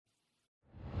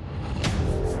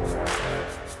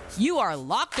You are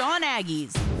Locked On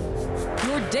Aggies,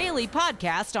 your daily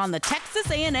podcast on the Texas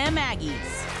A&M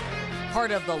Aggies.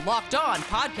 Part of the Locked On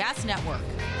Podcast Network,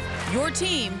 your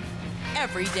team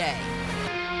every day.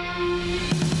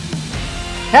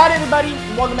 Howdy, everybody.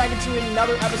 Welcome back into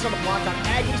another episode of Locked On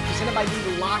Aggies, presented by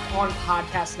the Locked On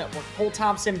Podcast Network. Cole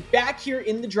Thompson back here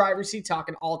in the driver's seat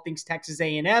talking all things Texas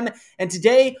A&M. And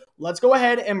today, let's go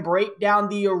ahead and break down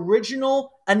the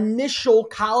initial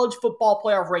college football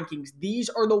playoff rankings. These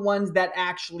are the ones that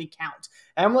actually count.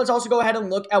 And let's also go ahead and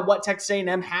look at what Texas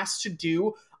A&M has to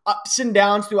do, ups and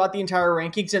downs throughout the entire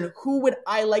rankings, and who would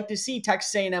I like to see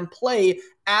Texas A&M play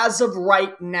as of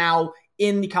right now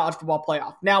in the college football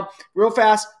playoff. Now, real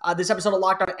fast, this episode of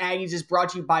Locked On Aggies is brought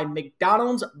to you by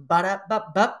McDonald's.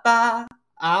 Ba-da-ba-ba-ba.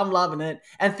 I'm loving it.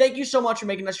 And thank you so much for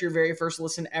making us your very first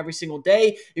listen every single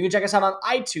day. You can check us out on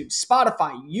iTunes,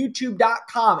 Spotify,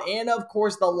 YouTube.com, and of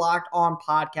course, the Locked On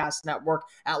Podcast Network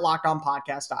at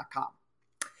LockedOnPodcast.com.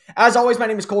 As always, my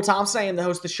name is Cole Thompson. I am the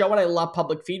host of the show, and I love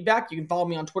public feedback. You can follow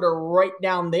me on Twitter right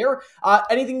down there.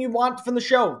 Anything you want from the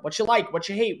show, what you like, what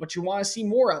you hate, what you want to see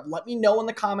more of, let me know in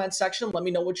the comments section. Let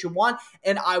me know what you want,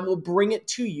 and I will bring it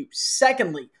to you.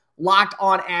 Secondly, Locked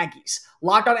On Aggies.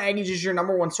 Locked On Aggies is your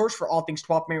number one source for all things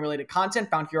 12th man related content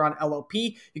found here on LOP.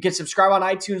 You can subscribe on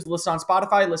iTunes, listen on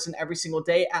Spotify, listen every single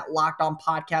day at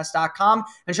LockedOnPodcast.com,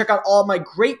 and check out all of my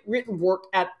great written work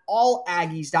at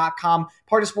AllAggies.com,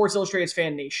 part of Sports Illustrated's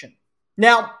Fan Nation.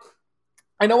 Now,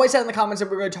 I know I said in the comments that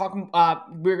we're going to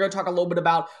talk a little bit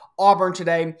about Auburn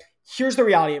today. Here's the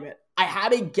reality of it. I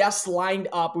had a guest lined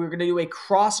up. We were going to do a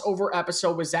crossover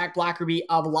episode with Zach Blackerby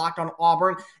of Locked On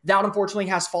Auburn. That unfortunately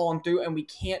has fallen through, and we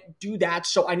can't do that,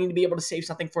 so I need to be able to save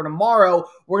something for tomorrow.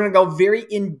 We're going to go very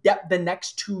in-depth the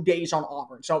next 2 days on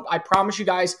Auburn. So I promise you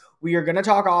guys, we are going to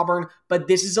talk Auburn, but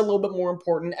this is a little bit more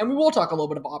important, and we will talk a little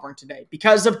bit of Auburn today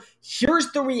because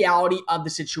here's the reality of the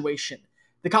situation.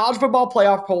 The college football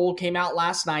playoff poll came out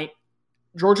last night.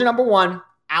 Georgia number 1,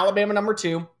 Alabama number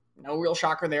 2. No real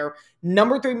shocker there.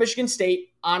 Number 3, Michigan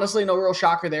State. Honestly, no real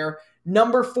shocker there.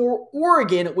 Number 4,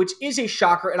 Oregon, which is a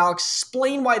shocker, and I'll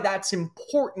explain why that's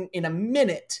important in a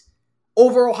minute,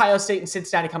 over Ohio State and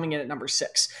Cincinnati coming in at number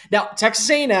 6. Now, Texas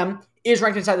A&M is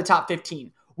ranked inside the top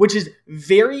 15, which is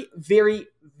very, very,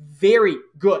 very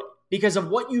good because of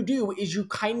what you do is you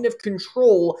kind of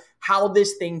control how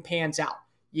this thing pans out.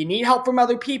 You need help from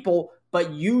other people,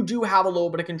 but you do have a little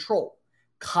bit of control.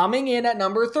 Coming in at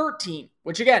number 13,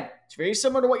 which again, it's very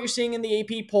similar to what you're seeing in the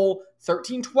AP poll,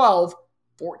 13-12,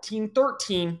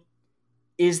 14-13,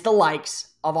 is the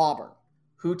likes of Auburn,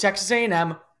 who Texas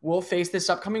A&M will face this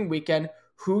upcoming weekend,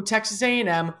 who Texas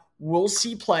A&M will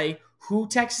see play, who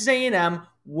Texas A&M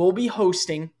will be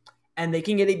hosting, and they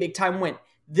can get a big-time win.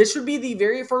 This would be the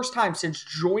very first time since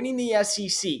joining the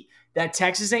SEC that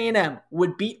Texas A&M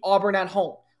would beat Auburn at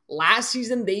home. Last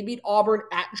season, they beat Auburn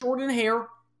at Jordan-Hare.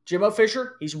 Jimbo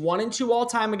Fisher, he's 1-2 all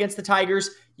time against the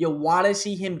Tigers. You want to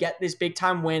see him get this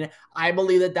big-time win. I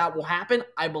believe that will happen.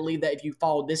 I believe that if you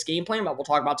follow this game plan that we'll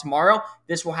talk about tomorrow,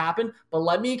 this will happen. But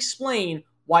let me explain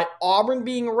why Auburn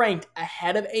being ranked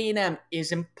ahead of A&M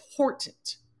is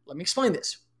important. Let me explain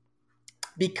this.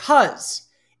 Because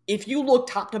if you look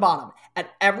top to bottom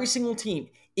at every single team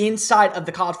inside of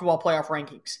the college football playoff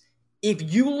rankings,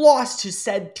 if you lost to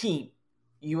said team,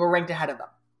 you were ranked ahead of them.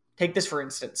 Take this for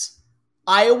instance.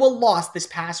 Iowa lost this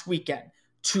past weekend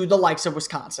to the likes of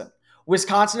Wisconsin.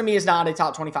 Wisconsin, to me, is not a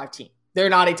top 25 team. They're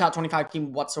not a top 25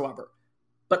 team whatsoever.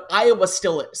 But Iowa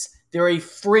still is. They're a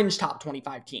fringe top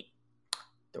 25 team.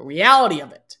 The reality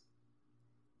of it,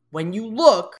 when you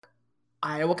look,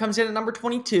 Iowa comes in at number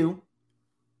 22.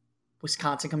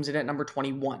 Wisconsin comes in at number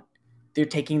 21. They're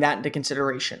taking that into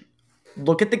consideration.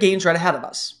 Look at the games right ahead of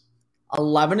us.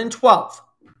 11-12.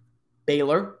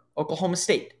 Baylor, Oklahoma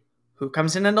State. Who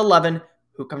comes in at 11?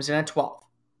 Who comes in at 12?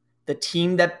 The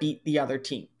team that beat the other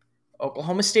team.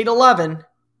 Oklahoma State 11,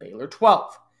 Baylor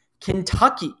 12.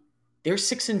 Kentucky, they're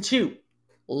 6-2.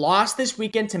 Lost this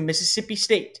weekend to Mississippi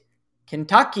State.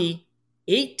 Kentucky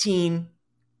 18,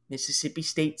 Mississippi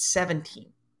State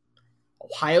 17.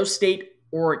 Ohio State,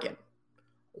 Oregon.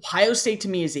 Ohio State to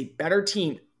me is a better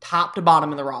team top to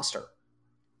bottom in the roster.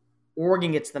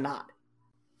 Oregon gets the nod.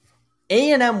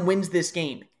 A&M wins this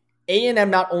game. A&M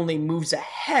not only moves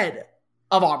ahead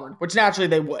of Auburn, which naturally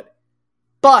they would,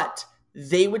 but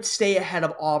they would stay ahead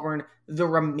of Auburn the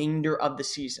remainder of the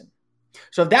season.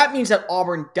 So if that means that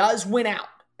Auburn does win out,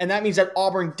 and that means that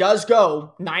Auburn does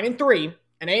go 9-3,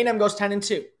 and A&M goes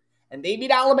 10-2, and they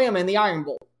beat Alabama in the Iron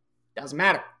Bowl, doesn't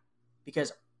matter,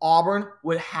 because Auburn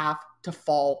would have to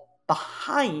fall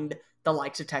behind the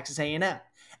likes of Texas A&M.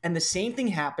 And the same thing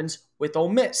happens with Ole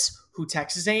Miss, who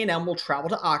Texas A&M will travel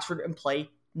to Oxford and play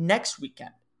next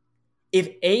weekend. If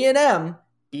A&M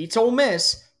beats Ole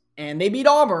Miss and they beat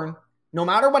Auburn, no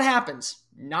matter what happens,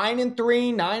 9-3,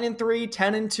 9-3,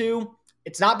 10-2,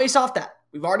 it's not based off that.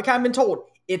 We've already kind of been told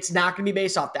it's not going to be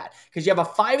based off that because you have a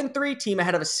 5-3 team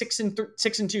ahead of a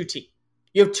 6-2 team.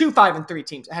 You have 2 5-3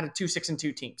 teams ahead of 2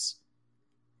 6-2 teams.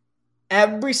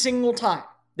 Every single time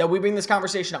that we bring this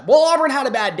conversation up, well, Auburn had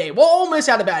a bad day. Well, Ole Miss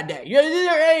had a bad day.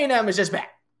 A&M is just bad.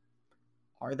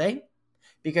 Are they?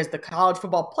 Because the College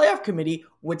Football Playoff Committee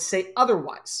would say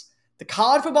otherwise. The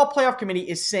College Football Playoff Committee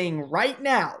is saying right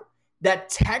now that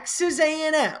Texas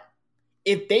A&M,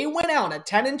 if they went out at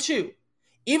 10-2,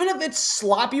 even if it's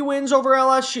sloppy wins over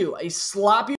LSU, a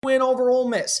sloppy win over Ole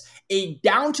Miss, a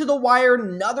down-to-the-wire,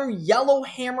 another yellow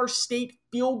hammer state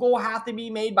field goal have to be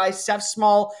made by Seth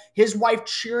Small, his wife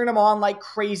cheering him on like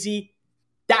crazy,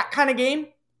 that kind of game,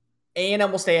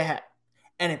 A&M will stay ahead.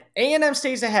 And if A&M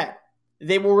stays ahead,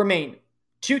 they will remain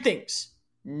two things.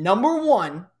 Number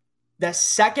one, the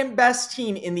second best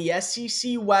team in the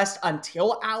SEC West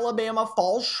until Alabama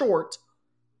falls short.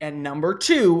 And number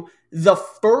two, the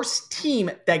first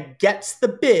team that gets the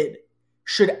bid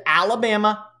should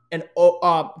Alabama and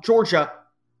Georgia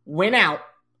win out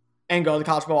and go to the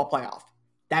College Football Playoff.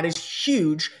 That is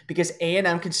huge because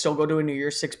A&M can still go to a New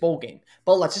Year's Six bowl game.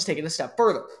 But let's just take it a step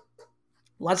further.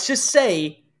 Let's just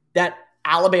say that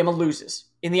Alabama loses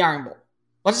in the Iron Bowl.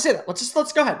 Let's just say that.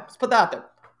 Let's go ahead. Let's put that out there.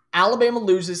 Alabama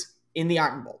loses in the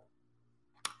Iron Bowl.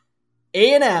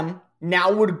 A&M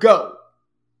now would go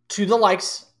to the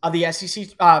likes of the SEC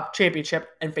championship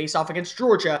and face off against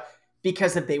Georgia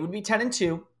because if they would be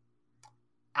 10-2,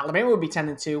 Alabama would be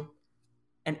 10-2,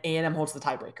 and A&M holds the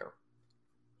tiebreaker.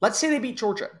 Let's say they beat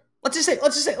Georgia. Let's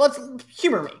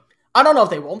humor me. I don't know if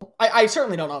they will. I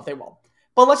certainly don't know if they will.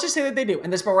 But let's just say that they do.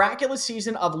 And this miraculous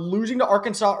season of losing to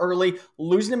Arkansas early,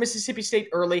 losing to Mississippi State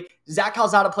early, Zach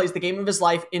Calzada plays the game of his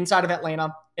life inside of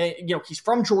Atlanta. He's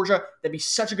from Georgia. That'd be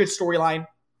such a good storyline.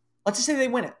 Let's just say they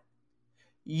win it.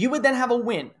 You would then have a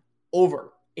win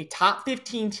over a top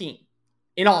 15 team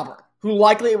in Auburn, who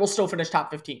likely will still finish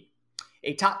top 15.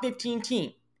 A top 15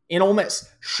 team in Ole Miss.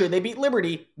 Should they beat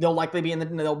Liberty, they'll likely be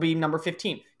they'll be number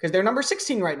 15 because they're number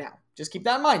 16 right now. Just keep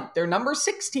that in mind. They're number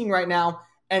 16 right now.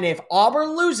 And if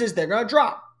Auburn loses, they're going to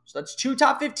drop. So that's 2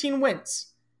 top 15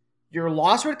 wins. Your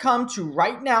loss would come to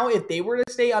right now, if they were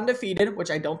to stay undefeated, which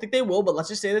I don't think they will, but let's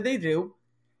just say that they do,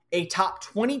 a top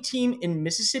 20 team in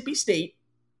Mississippi State.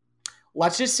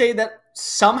 Let's just say that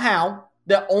somehow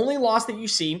the only loss that you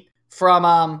see from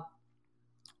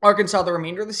Arkansas the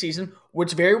remainder of the season,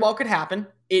 which very well could happen,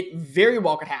 it very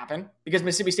well could happen because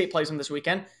Mississippi State plays them this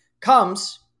weekend,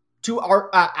 comes to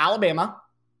Alabama.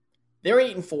 They're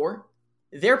 8-4.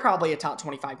 They're probably a top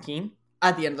 25 team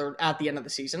at the end of the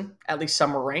season. At least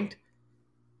some are ranked.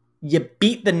 You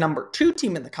beat the number 2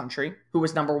 team in the country, who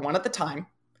was number 1 at the time,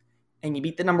 and you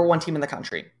beat the number 1 team in the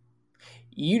country.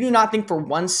 You do not think for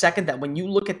 1 second that when you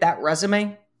look at that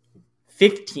resume,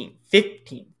 15,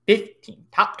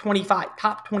 top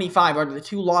 25 are the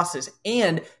 2 losses,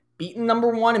 and beating number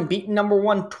 1 and beating number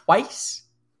 1 twice?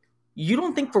 You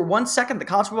don't think for 1 second the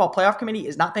College Football Playoff Committee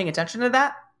is not paying attention to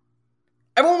that?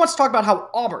 Everyone wants to talk about how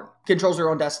Auburn controls their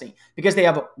own destiny because they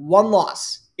have 1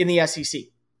 loss in the SEC.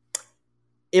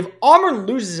 If Auburn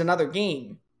loses another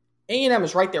game, A&M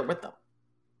is right there with them.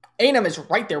 A&M is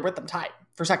right there with them tied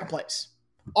for second place.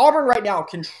 Auburn right now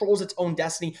controls its own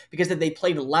destiny because they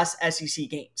played less SEC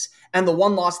games. And the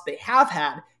 1 loss they have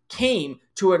had came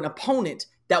to an opponent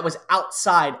that was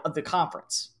outside of the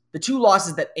conference. The 2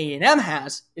 losses that A&M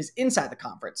has is inside the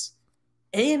conference.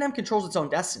 A&M controls its own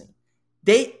destiny.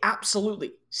 They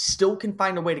absolutely still can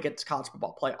find a way to get to college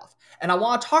football playoff. And I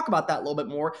want to talk about that a little bit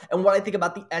more and what I think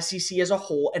about the SEC as a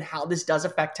whole and how this does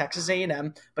affect Texas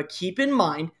A&M. But keep in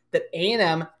mind that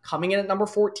A&M coming in at number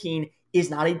 14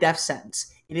 is not a death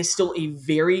sentence. It is still a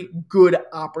very good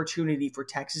opportunity for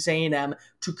Texas A&M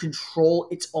to control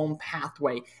its own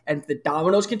pathway. And if the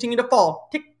dominoes continue to fall,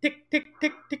 tick, tick, tick,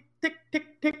 tick, tick, tick,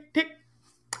 tick, tick, tick,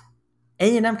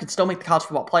 A&M can still make the college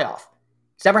football playoff.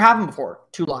 It's never happened before,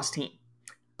 2-loss team.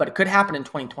 But it could happen in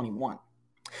 2021.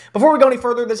 Before we go any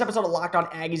further, this episode of Locked On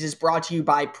Aggies is brought to you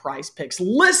by Prize Picks.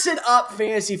 Listen up,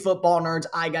 fantasy football nerds.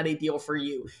 I got a deal for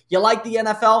you. You like the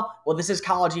NFL? Well, this is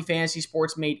college fantasy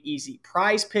sports made easy.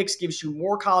 Prize Picks gives you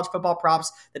more college football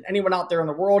props than anyone out there in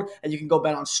the world, and you can go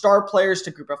bet on star players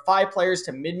to group of 5 players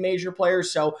to mid-major players.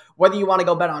 So whether you want to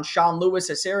go bet on Sean Lewis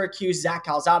at Syracuse, Zach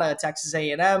Calzada at Texas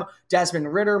A&M,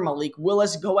 Desmond Ridder, Malik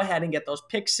Willis, go ahead and get those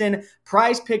picks in.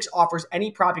 Prize Picks offers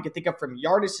any prop you can think of from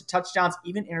yardage to touchdowns,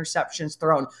 even interceptions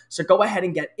thrown. own. So go ahead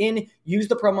and get in, use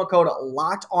the promo code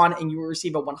Locked On, and you will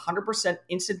receive a 100%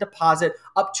 instant deposit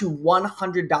up to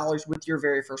 $100 with your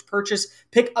very first purchase.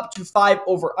 Pick up to 5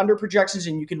 over/under projections,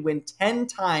 and you can win 10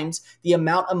 times the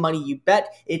amount of money you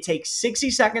bet. It takes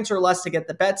 60 seconds or less to get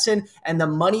the bets in, and the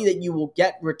money that you will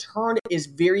get returned is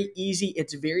very easy.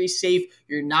 It's very safe.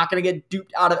 You're not going to get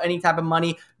duped out of any type of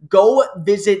money. Go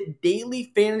visit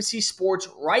Daily Fantasy Sports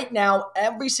right now,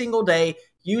 every single day.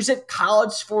 Use it.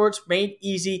 College sports made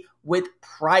easy with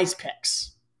Prize Picks.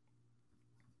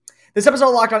 This episode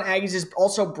of Locked On Aggies is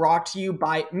also brought to you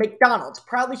by McDonald's,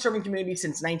 proudly serving communities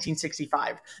since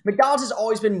 1965. McDonald's has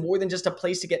always been more than just a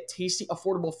place to get tasty,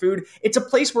 affordable food. It's a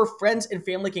place where friends and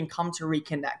family can come to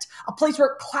reconnect. A place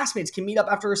where classmates can meet up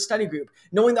after a study group,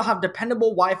 knowing they'll have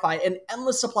dependable Wi-Fi and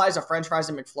endless supplies of French fries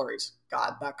and McFlurries.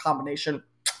 God, that combination.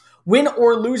 Win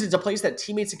or lose, it's a place that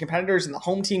teammates and competitors in the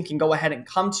home team can go ahead and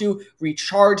come to,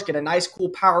 recharge, get a nice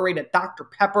cool Powerade at Dr.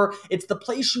 Pepper. It's the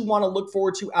place you want to look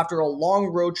forward to after a long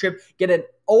road trip. Get an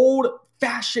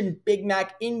old-fashioned Big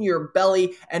Mac in your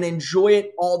belly and enjoy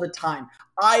it all the time.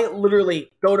 I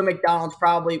literally go to McDonald's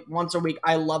probably once a week.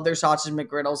 I love their sausage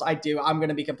McGriddles. I do. I'm going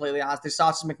to be completely honest. Their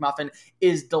sausage McMuffin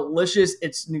is delicious.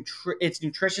 It's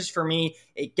nutritious for me.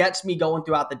 It gets me going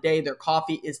throughout the day. Their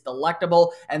coffee is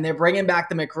delectable. And they're bringing back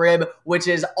the McRib, which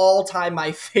is all-time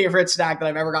my favorite snack that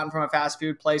I've ever gotten from a fast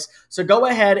food place. So go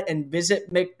ahead and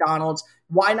visit McDonald's.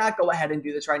 Why not go ahead and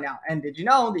do this right now? And did you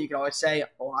know that you can always say,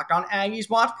 Locked On Aggies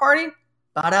watch party?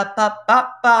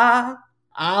 Ba-da-ba-ba-ba.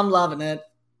 I'm loving it.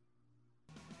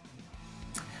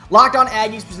 Locked On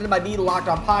Aggies, presented by the Locked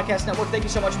On Podcast Network. Thank you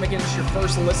so much for making this your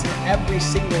first listen every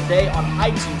single day on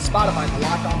iTunes, Spotify, and the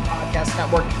Locked On Podcast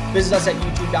Network. Visit us at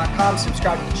youtube.com,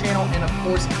 subscribe to the channel, and of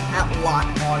course at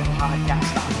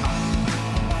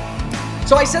lockedonpodcast.com.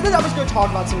 So I said that I was going to talk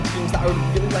about some teams that I would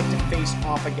really like to face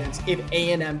off against if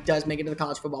A&M does make it to the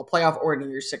college football playoff or a New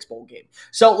Year's Six bowl game.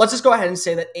 So let's just go ahead and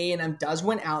say that A&M does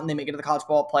win out and they make it to the college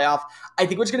football playoff. I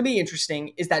think what's going to be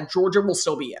interesting is that Georgia will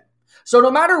still be in. So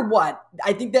no matter what,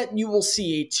 I think that you will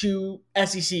see a 2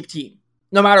 SEC team,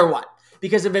 no matter what.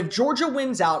 Because if Georgia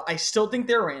wins out, I still think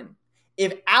they're in.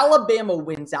 If Alabama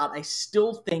wins out, I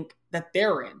still think that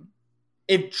they're in.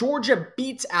 If Georgia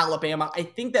beats Alabama, I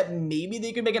think that maybe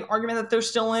they could make an argument that they're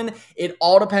still in. It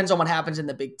all depends on what happens in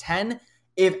the Big Ten.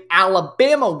 If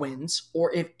Alabama wins,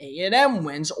 or if A&M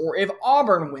wins, or if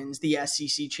Auburn wins the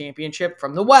SEC championship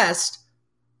from the West,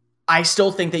 I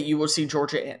still think that you will see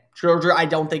Georgia in. Georgia, I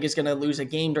don't think is going to lose a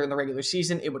game during the regular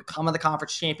season. It would come at the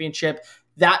conference championship.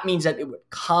 That means that it would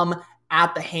come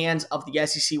at the hands of the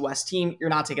SEC West team. You're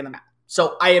not taking them out.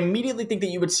 So I immediately think that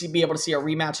you would be able to see a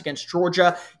rematch against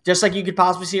Georgia, just like you could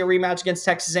possibly see a rematch against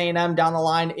Texas A&M down the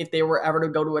line if they were ever to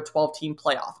go to a 12-team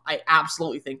playoff. I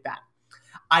absolutely think that.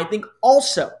 I think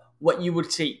also what you would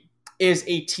see is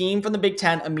a team from the Big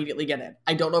Ten immediately get in.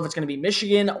 I don't know if it's going to be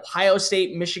Michigan, Ohio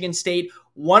State, Michigan State.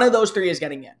 One of those three is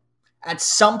getting in. At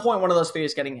some point, one of those three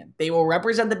is getting in. They will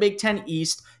represent the Big Ten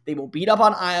East. They will beat up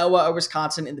on Iowa or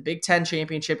Wisconsin in the Big Ten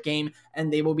championship game,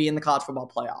 and they will be in the college football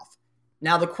playoff.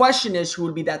 Now, the question is, who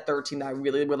would be that third team that I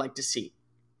really would like to see?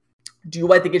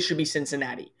 Do I think it should be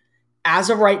Cincinnati? As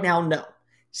of right now, no.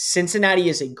 Cincinnati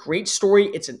is a great story.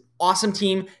 It's an awesome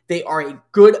team. They are a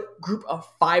good group of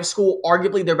 5 school.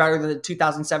 Arguably, they're better than the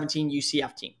 2017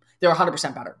 UCF team. They're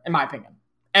 100% better, in my opinion.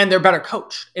 And they're better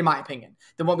coached, in my opinion,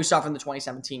 than what we saw from the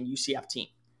 2017 UCF team.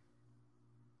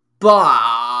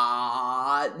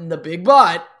 But, the big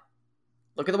but,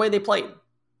 look at the way they played.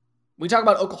 We talk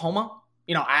about Oklahoma,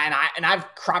 and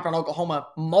I've crapped on Oklahoma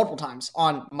multiple times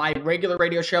on my regular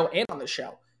radio show and on this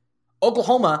show.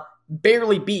 Oklahoma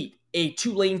barely beat a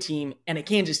Tulane team and a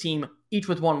Kansas team, each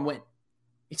with 1 win.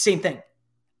 It's the same thing.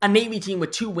 A Navy team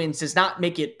with 2 wins does not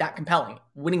make it that compelling,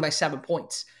 winning by 7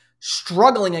 points.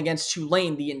 Struggling against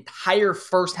Tulane the entire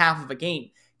first half of a game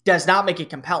does not make it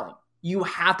compelling. You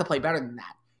have to play better than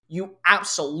that. You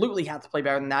absolutely have to play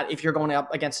better than that if you're going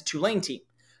up against a Tulane team.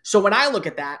 So when I look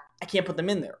at that, I can't put them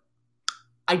in there.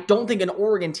 I don't think an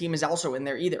Oregon team is also in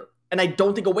there either. And I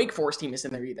don't think a Wake Forest team is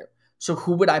in there either. So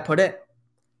who would I put in?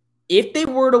 If they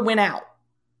were to win out,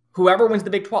 whoever wins the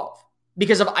Big 12,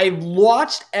 because I've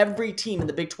watched every team in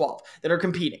the Big 12 that are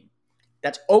competing.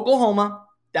 That's Oklahoma,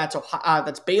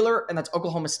 that's Baylor, and that's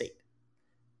Oklahoma State.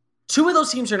 2 of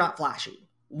those teams are not flashy.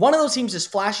 One of those teams is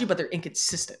flashy, but they're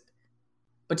inconsistent.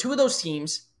 But 2 of those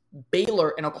teams,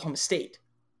 Baylor and Oklahoma State,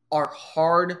 are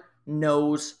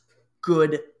hard-nosed,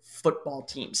 good football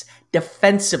teams.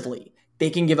 Defensively, they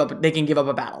can give up a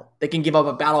battle. They can give up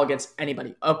a battle against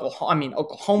anybody.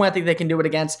 Oklahoma, I think they can do it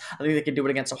against. I think they can do it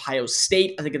against Ohio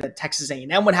State. I think that Texas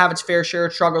A&M would have its fair share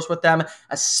of struggles with them,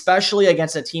 especially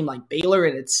against a team like Baylor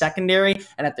in its secondary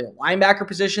and at their linebacker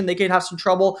position. They could have some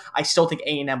trouble. I still think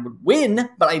A&M would win,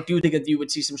 but I do think that you would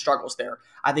see some struggles there.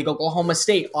 I think Oklahoma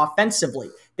State offensively,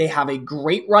 they have a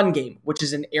great run game, which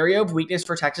is an area of weakness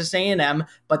for Texas A&M,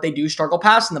 but they do struggle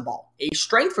passing the ball. A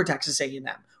strength for Texas A&M,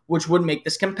 which would make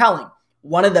this compelling.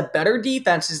 One of the better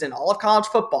defenses in all of college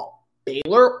football,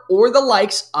 Baylor or the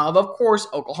likes of course,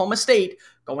 Oklahoma State,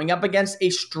 going up against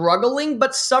a struggling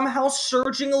but somehow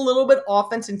surging a little bit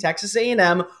offense in Texas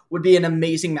A&M would be an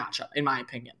amazing matchup, in my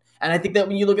opinion. And I think that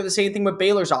when you look at the same thing with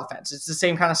Baylor's offense, it's the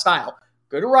same kind of style.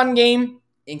 Good run game,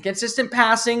 inconsistent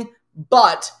passing,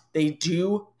 but they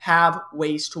do have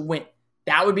ways to win.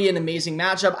 That would be an amazing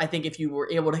matchup. I think if you were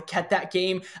able to get that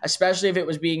game, especially if it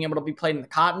was being able to be played in the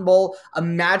Cotton Bowl,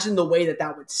 imagine the way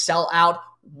that would sell out.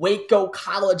 Waco,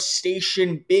 College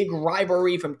Station, big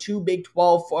rivalry from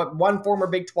one former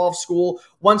Big 12 school,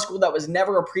 one school that was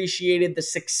never appreciated. The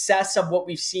success of what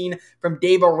we've seen from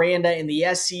Dave Aranda in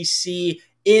the SEC,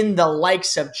 in the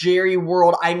likes of Jerry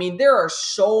World. I mean, there are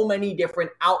so many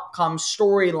different outcomes,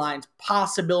 storylines,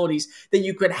 possibilities that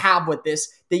you could have with this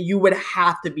that you would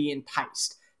have to be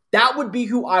enticed. That would be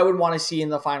who I would want to see in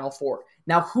the Final Four.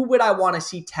 Now, who would I want to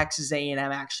see Texas A&M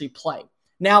actually play?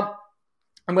 Now,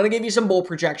 I'm going to give you some bowl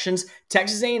projections.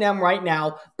 Texas A&M right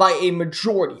now, by a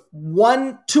majority,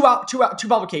 two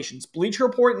publications, Bleacher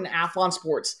Report and Athlon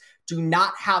Sports, do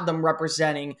not have them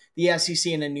representing the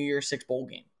SEC in a New Year's Six bowl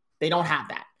game. They don't have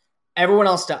that. Everyone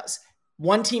else does.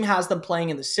 One team has them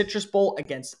playing in the Citrus Bowl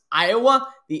against Iowa.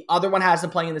 The other one has them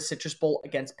playing in the Citrus Bowl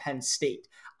against Penn State.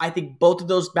 I think both of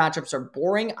those matchups are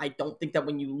boring. I don't think that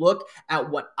when you look at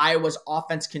what Iowa's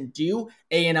offense can do,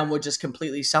 A&M would just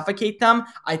completely suffocate them.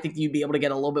 I think you'd be able to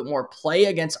get a little bit more play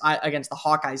against the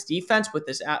Hawkeyes defense with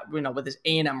this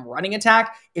A&M running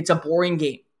attack. It's a boring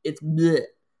game. It's bleh.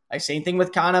 Same thing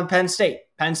with kind of Penn State.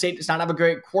 Penn State does not have a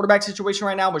great quarterback situation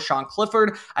right now with Sean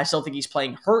Clifford. I still think he's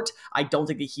playing hurt. I don't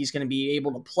think that he's going to be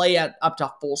able to play up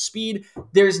to full speed.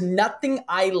 There's nothing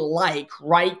I like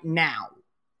right now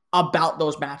about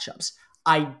those matchups.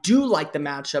 I do like the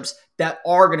matchups that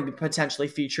are going to be potentially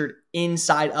featured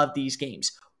inside of these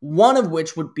games. One of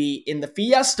which would be in the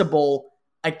Fiesta Bowl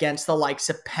against the likes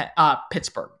of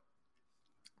Pittsburgh.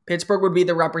 Pittsburgh would be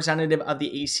the representative of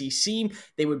the ACC.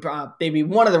 They'd be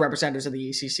one of the representatives of the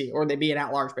ACC, or they'd be an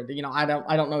at-large bid. I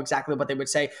don't know exactly what they would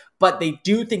say, but they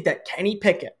do think that Kenny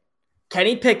Pickett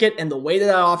and the way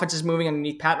that offense is moving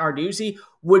underneath Pat Narduzzi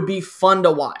would be fun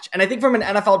to watch. And I think from an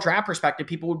NFL draft perspective,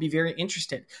 people would be very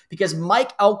interested because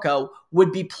Mike Elko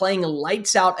would be playing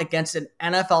lights out against an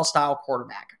NFL-style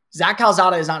quarterback. Zach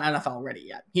Calzada is not NFL ready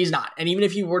yet. He's not. And even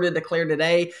if he were to declare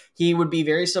today, he would be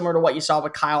very similar to what you saw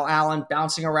with Kyle Allen,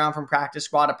 bouncing around from practice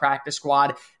squad to practice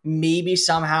squad, maybe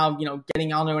somehow,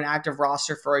 getting onto an active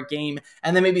roster for a game.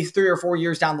 And then maybe 3 or 4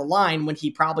 years down the line, when he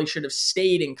probably should have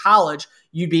stayed in college,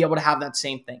 you'd be able to have that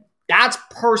same thing. That's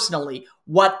personally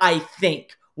what I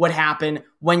think would happen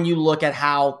when you look at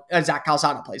how Zach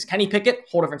Calzada plays. Kenny Pickett,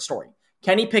 whole different story.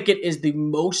 Kenny Pickett is the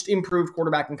most improved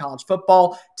quarterback in college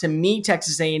football. To me,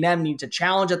 Texas A&M needs a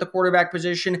challenge at the quarterback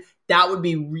position. That would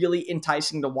be really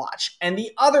enticing to watch. And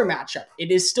the other matchup, it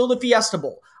is still the Fiesta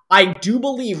Bowl. I do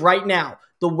believe right now,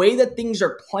 the way that things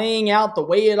are playing out, the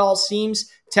way it all seems,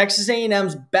 Texas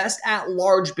A&M's best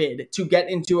at-large bid to get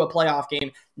into a playoff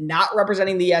game, not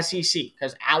representing the SEC,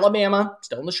 because Alabama,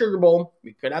 still in the Sugar Bowl,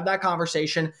 we could have that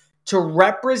conversation, to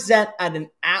represent at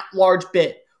an at-large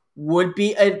bid would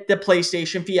be at the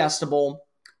PlayStation Fiesta Bowl.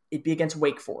 It'd be against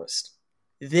Wake Forest.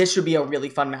 This would be a really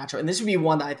fun matchup, and this would be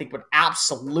one that I think would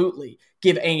absolutely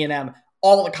give A&M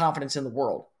all the confidence in the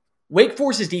world. Wake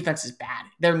Forest's defense is bad.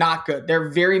 They're not good. They're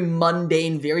very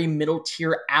mundane, very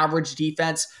middle-tier average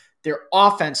defense. Their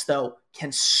offense, though,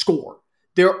 can score.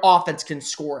 Their offense can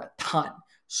score a ton.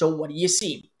 So what do you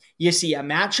see? You see a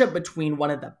matchup between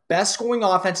one of the best scoring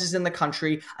offenses in the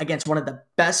country against one of the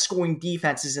best scoring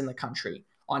defenses in the country.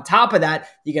 On top of that,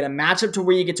 you get a matchup to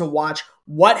where you get to watch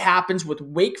what happens with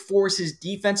Wake Forest's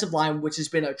defensive line, which has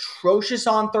been atrocious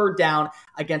on third down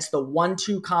against the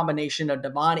 1-2 combination of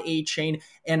Devon Achane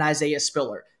and Isaiah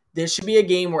Spiller. This should be a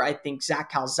game where I think Zach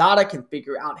Calzada can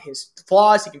figure out his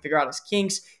flaws. He can figure out his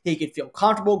kinks. He could feel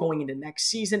comfortable going into next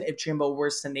season if Jimbo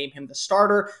was to name him the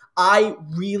starter. I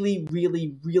really,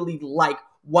 really, really like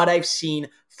what I've seen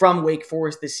from Wake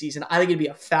Forest this season. I think it'd be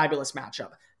a fabulous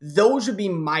matchup. Those would be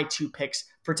my two picks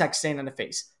for Texas A&M to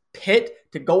face. Pitt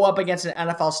to go up against an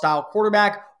NFL-style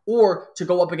quarterback, or to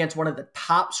go up against one of the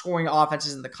top scoring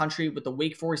offenses in the country with the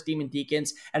Wake Forest Demon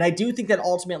Deacons. And I do think that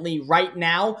ultimately right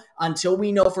now, until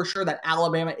we know for sure that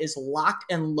Alabama is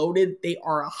locked and loaded, they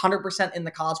are 100% in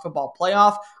the college football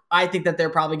playoff. I think that they're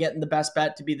probably getting the best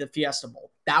bet to be the Fiesta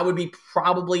Bowl. That would be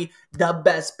probably the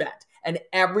best bet. And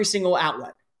every single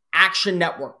outlet, Action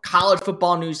Network,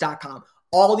 collegefootballnews.com,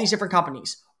 all these different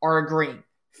companies are agreeing.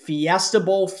 Fiesta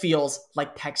Bowl feels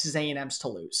like Texas A&M's to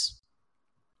lose.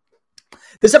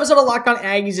 This episode of Locked On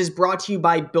Aggies is brought to you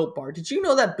by Built Bar. Did you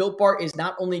know that Built Bar is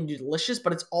not only delicious,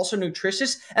 but it's also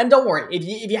nutritious? And don't worry,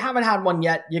 if you haven't had one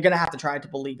yet, you're going to have to try it to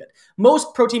believe it.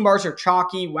 Most protein bars are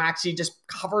chalky, waxy, just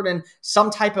covered in some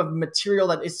type of material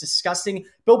that is disgusting.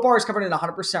 Built Bar is covered in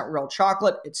 100% real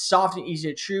chocolate. It's soft and easy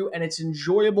to chew, and it's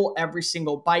enjoyable every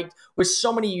single bite with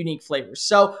so many unique flavors.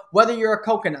 So whether you're a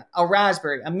coconut, a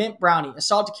raspberry, a mint brownie, a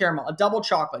salted caramel, a double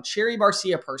chocolate, cherry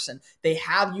barcia person, they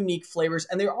have unique flavors,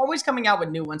 and they're always coming out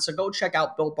with new ones. So go check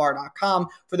out BuiltBar.com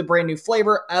for the brand new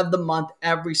flavor of the month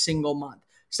every single month.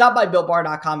 Stop by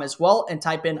BuiltBar.com as well and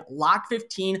type in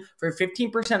LOCK15 for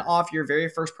 15% off your very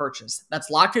first purchase. That's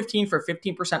LOCK15 for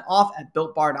 15% off at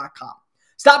BuiltBar.com.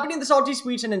 Stop eating the salty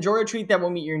sweets and enjoy a treat that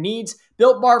will meet your needs.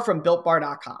 Built Bar from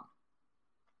BuiltBar.com.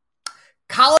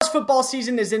 College football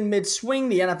season is in mid-swing.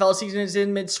 The NFL season is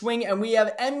in mid-swing. And we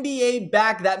have NBA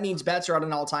back. That means bets are at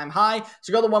an all-time high.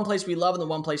 So go to the one place we love and the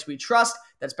one place we trust.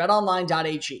 That's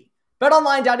betonline.ag.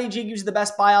 BetOnline.ag gives you the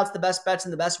best buyouts, the best bets,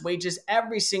 and the best wages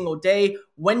every single day.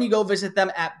 When you go visit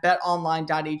them at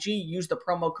betonline.ag, use the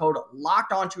promo code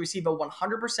LOCKEDON to receive a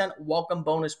 100% welcome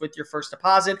bonus with your first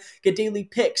deposit. Get daily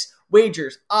picks,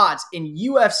 wagers, odds in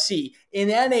UFC, in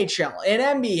NHL, in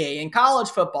NBA, in college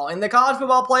football, in the college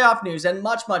football playoff news, and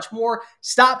much, much more.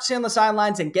 Stop sitting on the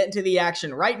sidelines and get into the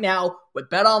action right now with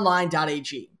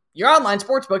betonline.ag, your online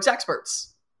sportsbooks experts.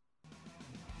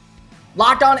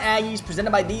 Locked On Aggies,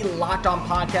 presented by the Locked On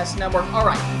Podcast Network. All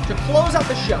right, to close out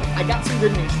the show, I got some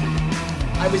good news for you.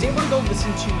 I was able to go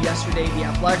listen to yesterday the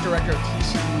athletic director of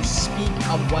TCU speak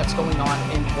of what's going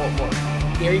on in Fort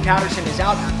Worth. Gary Patterson is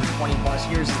out after 20-plus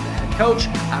years as the head coach,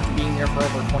 after being there for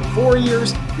over 24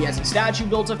 years. He has a statue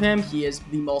built of him. He is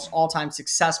the most all-time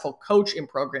successful coach in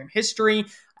program history.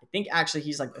 I think actually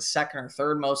he's like the second or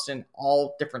third most in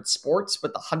all different sports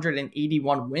with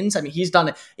 181 wins. I mean, he's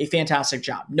done a fantastic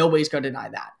job. Nobody's going to deny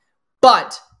that.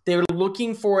 But they're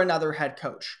looking for another head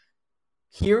coach.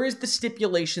 Here is the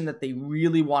stipulation that they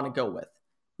really want to go with.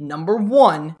 Number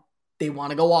one, they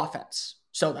want to go offense.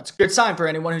 So that's a good sign for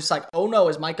anyone who's like, oh no,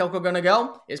 is Mike Elko going to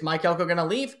go? Is Mike Elko going to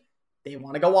leave? They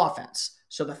want to go offense.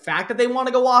 So the fact that they want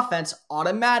to go offense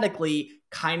automatically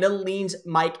kind of leans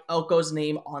Mike Elko's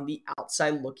name on the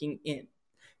outside looking in.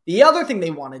 The other thing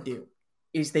they want to do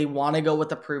is they want to go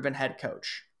with a proven head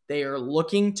coach. They are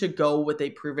looking to go with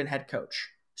a proven head coach.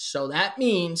 So that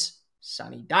means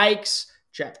Sonny Dykes,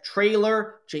 Jeff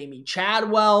Traylor, Jamie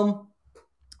Chadwell,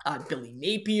 Billy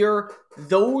Napier.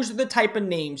 Those are the type of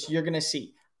names you're going to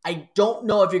see. I don't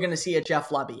know if you're going to see a Jeff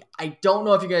Lebby. I don't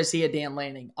know if you're going to see a Dan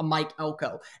Lanning, a Mike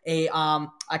Elko, a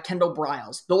Kendall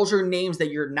Briles. Those are names that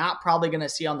you're not probably going to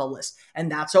see on the list.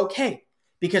 And that's okay,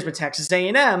 because with Texas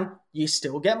A&M, you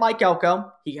still get Mike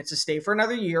Elko. He gets to stay for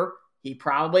another year. He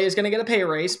probably is going to get a pay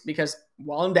raise because,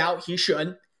 well, in doubt, he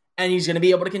should. And he's going to be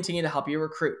able to continue to help you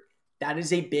recruit. That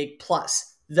is a big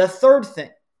plus. The third thing,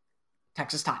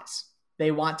 Texas ties. They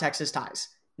want Texas ties.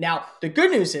 Now, the good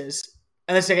news is,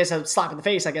 and this, I guess, a slap in the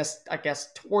face, I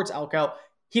guess, towards Elko,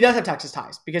 he does have Texas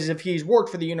ties, because if he's worked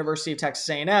for the University of Texas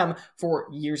A&M for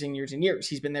years and years and years,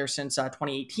 he's been there since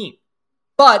 2018,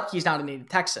 but he's not a native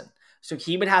Texan. So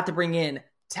he would have to bring in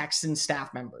Texan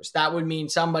staff members. That would mean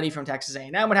somebody from Texas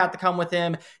A&M would have to come with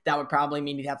him. That would probably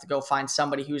mean he'd have to go find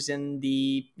somebody who's in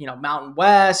the Mountain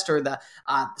West or the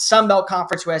Sun Belt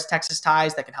Conference who has Texas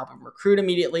ties that can help him recruit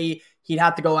immediately. He'd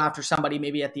have to go after somebody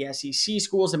maybe at the SEC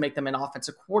schools and make them an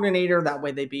offensive coordinator. That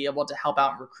way they'd be able to help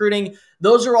out in recruiting.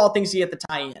 Those are all things you have to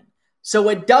tie in. So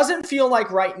it doesn't feel like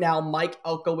right now Mike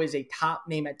Elko is a top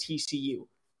name at TCU.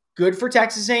 Good for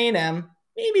Texas A&M.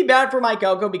 Maybe bad for Mike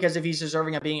Elko because if he's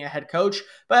deserving of being a head coach.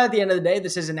 But at the end of the day,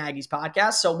 this is an Aggies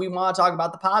podcast, so we want to talk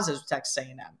about the positives of Texas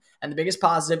A&M. And the biggest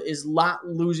positive is not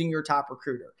losing your top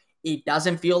recruiter. It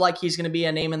doesn't feel like he's going to be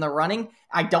a name in the running.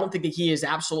 I don't think that he is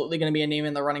absolutely going to be a name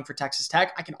in the running for Texas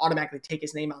Tech. I can automatically take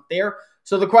his name out there.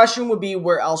 So the question would be,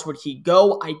 where else would he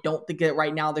go? I don't think that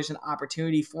right now there's an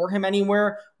opportunity for him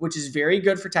anywhere, which is very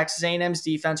good for Texas A&M's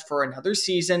defense for another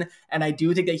season. And I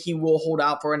do think that he will hold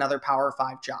out for another Power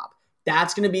 5 job.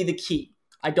 That's going to be the key.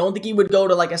 I don't think he would go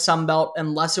to like a Sun Belt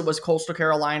unless it was Coastal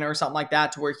Carolina or something like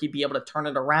that to where he'd be able to turn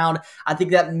it around. I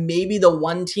think that maybe the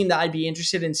one team that I'd be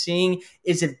interested in seeing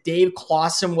is if Dave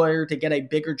Clawson were to get a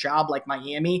bigger job like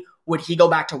Miami, would he go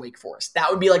back to Wake Forest?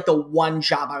 That would be like the one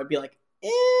job I would be like,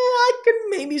 I could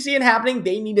maybe see it happening.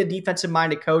 They need a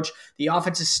defensive-minded coach. The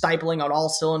offense is stifling on all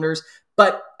cylinders.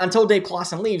 But until Dave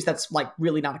Clawson leaves, that's like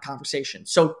really not a conversation.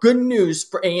 So good news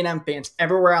for A&M fans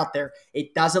everywhere out there.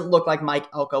 It doesn't look like Mike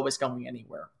Elko is going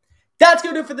anywhere. That's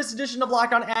going to do it for this edition of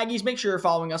Locked On Aggies. Make sure you're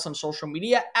following us on social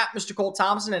media at Mr. Cole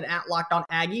Thompson and at Locked On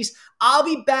Aggies. I'll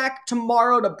be back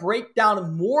tomorrow to break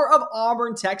down more of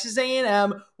Auburn, Texas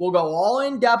A&M. We'll go all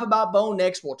in depth about Bo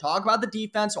Nix. We'll talk about the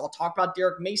defense. I'll talk about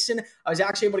Derek Mason. I was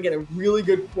actually able to get a really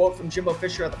good quote from Jimbo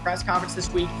Fisher at the press conference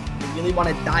this week. We really want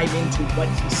to dive into what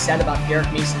he said about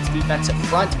Derek Mason's defensive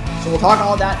front. So we'll talk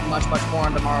all that and much, much more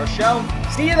on tomorrow's show.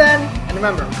 See you then. And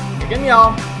remember, again,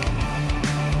 y'all.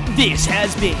 This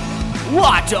has been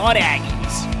Locked On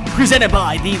Aggies, presented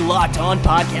by the Locked On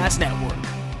Podcast Network.